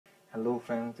Hello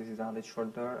friends, this is Adit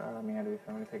সর্দার আর আমি আরবি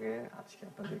family থেকে আজকে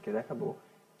আপনাদেরকে দেখাবো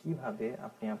কিভাবে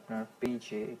আপনি আপনার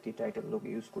পেজে একটি টাইটেল লোগো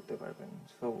ইউজ করতে পারবেন।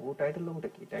 সো টাইটেল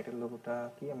লোগোটা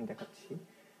কি আমি দেখাচ্ছি।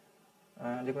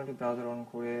 যে কোনো একটি ব্রাউজার অন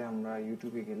করে আমরা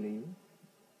ইউটিউবে গেলেই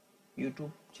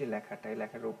ইউটিউব যে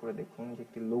লেখাটার উপরে দেখুন যে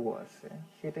একটি লোগো আছে,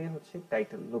 সেটাই হচ্ছে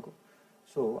টাইটেল লোগো।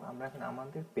 সো আমরা এখন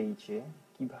আমাদের পেজে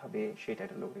কিভাবে সেই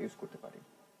টাইটেল লোগো ইউজ করতে পারি।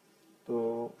 তো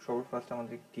সবার ফার্স্ট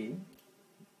আমাদের একটি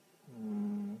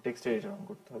টেক্সট এডিটর অন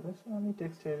করতে হবে। সো আমি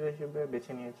টেক্সট এডিটর হিসেবে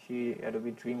বেছে নিয়েছি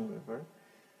অ্যাডোবি ড্রিম ওয়েভার।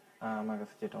 আমার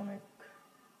কাছে যেটা অনেক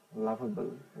লাভেবল,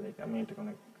 লাইক আমি এটাকে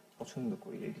অনেক পছন্দ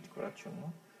করি এডিট করার জন্য।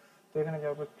 তো এখানে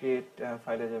যাওয়ার পর ক্রিয়েট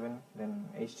ফাইলে যাবেন, দেন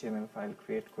HTML ফাইল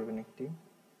ক্রিয়েট করবেন একটি।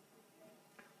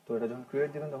 তো এটা যখন ক্রিয়েট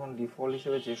দেবেন তখন ডিফল্ট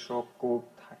হিসেবে যে সব কোড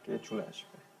থাকে চলে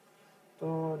আসবে। তো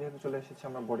যেহেতু চলে এসেছে,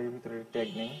 আমরা বডির ভিতরে ট্যাগ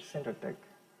নেই, সেন্টার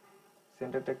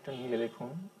ট্যাগটা নিলে দেখুন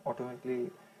অটোমেটিকলি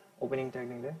ওপেনিং ট্যাগ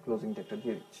নিলে ক্লোজিং ট্যাগটা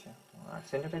দিয়ে দিচ্ছে। আর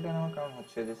সেন্টার ট্যাগটা নেওয়ার কারণ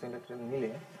হচ্ছে যে সেন্টার ট্যাগ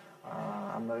নিলে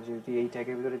আমরা যদি এই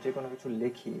ট্যাগের ভিতরে যে কোনো কিছু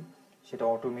লিখি সেটা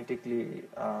অটোমেটিকলি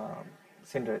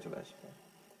সেন্টারে চলে আসবে।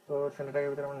 তো সেন্টার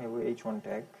ট্যাগের ভিতরে আমরা নেব H1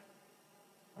 ট্যাগ।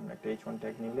 আমরা একটা H1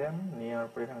 ট্যাগ নিলাম, নেওয়ার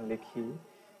পর এখানে লিখি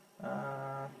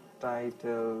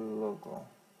টাইটেল লোগো।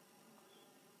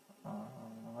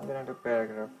 আমাদের একটা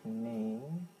প্যারাগ্রাফ নেই,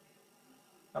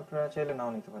 আপনারা চাইলে নাও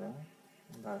নিতে পারেন।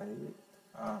 By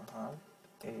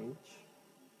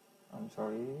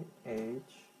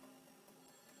H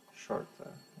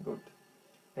shorter. গুড।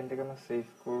 এটাকে আমরা সেভ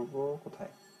করব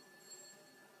কোথায়?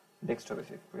 ডেস্কটপে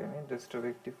সেভ করি। আমি ডেস্কটপে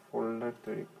একটি ফোল্ডার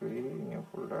তৈরি করি, নিউ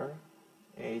ফোল্ডার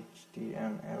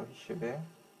HTML হিসেবে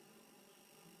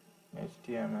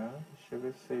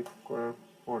সেভ করার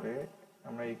পরে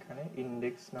আমরা এখানে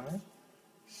ইন্ডেক্স নামে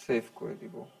সেভ করে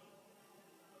দিব।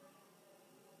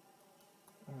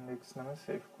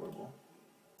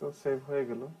 তো সেভ হয়ে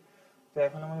গেল। তো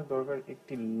এখন আমাদের দরকার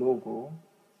একটি লোগো।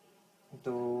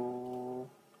 তো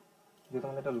যেহেতু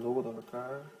আমাদের একটা লোগো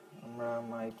দরকার, আমরা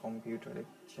মাই কম্পিউটারে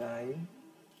যাই।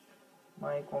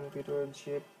 মাই কম্পিউটার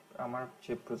যে আমার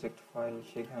যে প্রজেক্ট ফাইল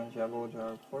সেখানে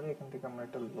যাওয়ার পরে এখান থেকে আমরা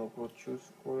একটা লোগো চুজ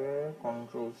করে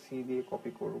Ctrl+C দিয়ে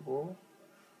কপি করব।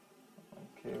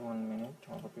 ওকে, 1 মিনিট,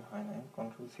 আমার কপি হয় নাই।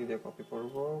 Ctrl+C দিয়ে কপি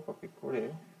করব। কপি করে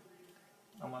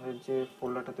আমাদের যে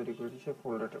ফোল্ডারটা তৈরি করেছি সেই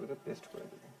ফোল্ডারটার ভিতরে পেস্ট করে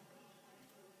দেব।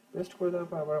 পেস্ট করে দেওয়ার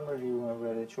পর আবার আমরা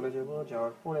রিমুভারে চলে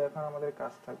যাওয়ার পরে এখন আমাদের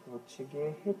কাজ থাকবে হচ্ছে গিয়ে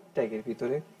হেড ট্যাগের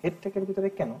ভিতরে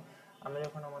কেন আমরা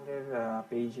যখন আমাদের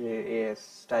পেজে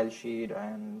style sheet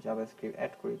and JavaScript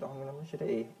add করি তখন কিন্তু আমরা সেটা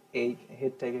এই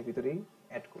হেড ট্যাগের ভিতরেই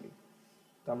অ্যাড করি।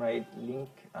 তো আমরা এই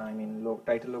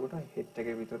টাইটেল লোগোটা হেড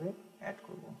ট্যাগের ভিতরে অ্যাড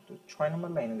করব। তো 6 নম্বর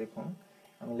লাইনে দেখুন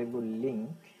আমি লিখব লিঙ্ক,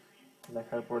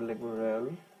 লেখার পর লিখব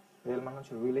রেল মানে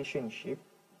হচ্ছে রিলেশনশিপ।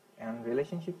 অ্যান্ড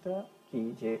রিলেশনশিপটা কি,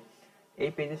 যে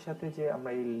এই পেজের সাথে যে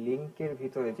আমরা এই লিংকের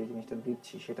ভিতরে যে জিনিসটা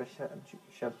দিচ্ছি সেটার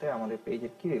সাথে আমাদের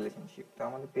পেজের কি রিলেশনশিপ। তো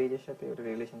আমাদের পেজের সাথে ওটা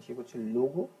রিলেশনশিপ হচ্ছে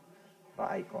লোগো বা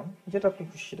আইকন, যেটা আপনি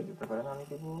খুশি সেটা দিতে পারেন। আমি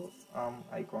দেব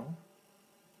আইকন।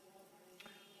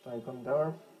 তো আইকন দেওয়ার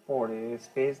পরে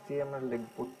স্পেস দিয়ে আমরা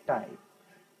লিখবো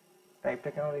টাইপটা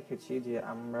কেন রেখেছি, যে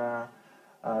আমরা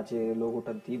যে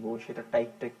লোগোটা দিব সেটা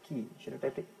টাইপটা কি, সেটা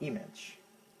টাইপটা ইমেজ।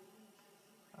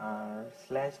 আর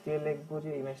স্ল্যাশ দিয়ে লিখবো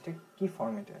যে ইমেজটা কি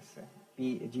ফরম্যাটে আছে,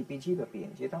 জিপিজি বা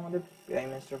পিএনজি। এটা আমাদের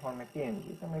ইমেজটার ফরম্যাট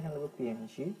পিএনজি, তো আমরা এখানে লিখবো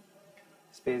পিএনজি,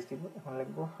 স্পেস দিব। এখন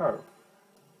লিখবো হার্ফ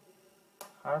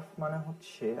মানে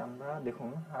হচ্ছে আমরা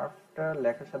দেখুন হার্ফটা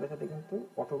লেখার সাথে সাথে কিন্তু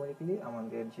অটোমেটিক্যালি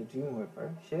আমাদের যে ড্রিম ওয়েভার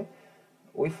সে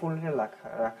ওই ফোল্ডারে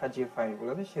রাখা যে ফাইলগুলো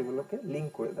আছে সেগুলোকে লিঙ্ক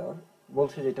করে দেওয়ার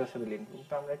বলছে, যেটার সাথে লিঙ্ক করবো।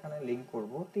 তো আমরা এখানে লিঙ্ক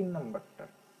করবো 3 নম্বরটা,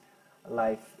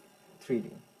 লাইফ 3D।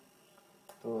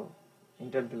 তো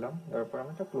ইন্টার দিলাম, তারপর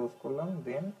আমরা এটা ক্লোজ করলাম,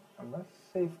 দেন আমরা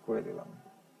সেভ করে দিলাম।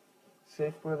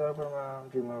 সেভ করে দেওয়ার পর আমরা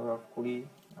রিমুভ অফ করি,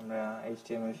 আমরা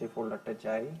HTML সেই ফোল্ডারটা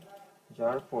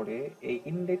যাওয়ার পরে এই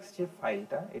ইন্ডেক্স যে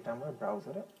ফাইলটা এটা আমরা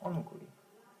ব্রাউজারে অন করি।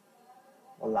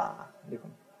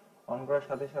 দেখুন অন করার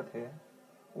সাথে সাথে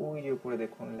ওই যে উপরে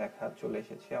দেখুন লেখা চলে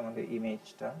এসেছে আমাদের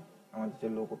ইমেজটা, আমাদের যে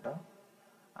লোগোটা।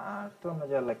 আর তো আমরা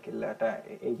যা লেখাটা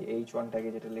এই যে H1 ট্যাগে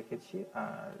যেটা লিখেছি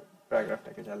আর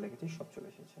প্যারাগ্রাফটাকে যা লিখেছি সব চলে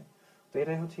এসেছে। তো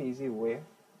এটাই হচ্ছে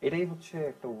এটাই হচ্ছে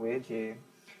একটা ওয়ে, যে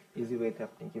ইজি ওয়েতে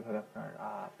আপনি কিভাবে আপনার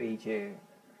পেজে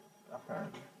আপনার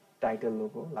টাইটেল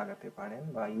লোগো লাগাতে পারেন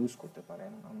বা ইউজ করতে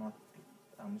পারেন,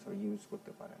 ইউজ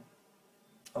করতে পারেন।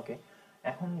 ওকে,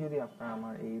 এখন যদি আপনারা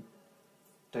আমার এই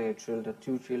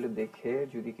টিউটোরিয়ালটা দেখে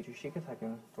যদি কিছু শিখে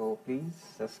থাকেন তো প্লিজ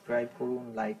সাবস্ক্রাইব করুন,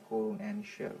 লাইক করুন অ্যান্ড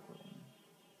শেয়ার করুন।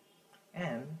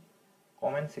 অ্যান্ড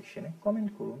কমেন্ট সেকশনে কমেন্ট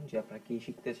করুন যে আপনারা কি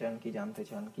শিখতে চান, কি জানতে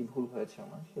চান, কি ভুল হয়েছে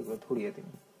আমার সেগুলো ধরিয়ে দিন।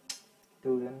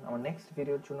 টিল দেন, আমার নেক্সট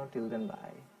ভিডিওর জন্য টিল দেন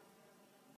বাই।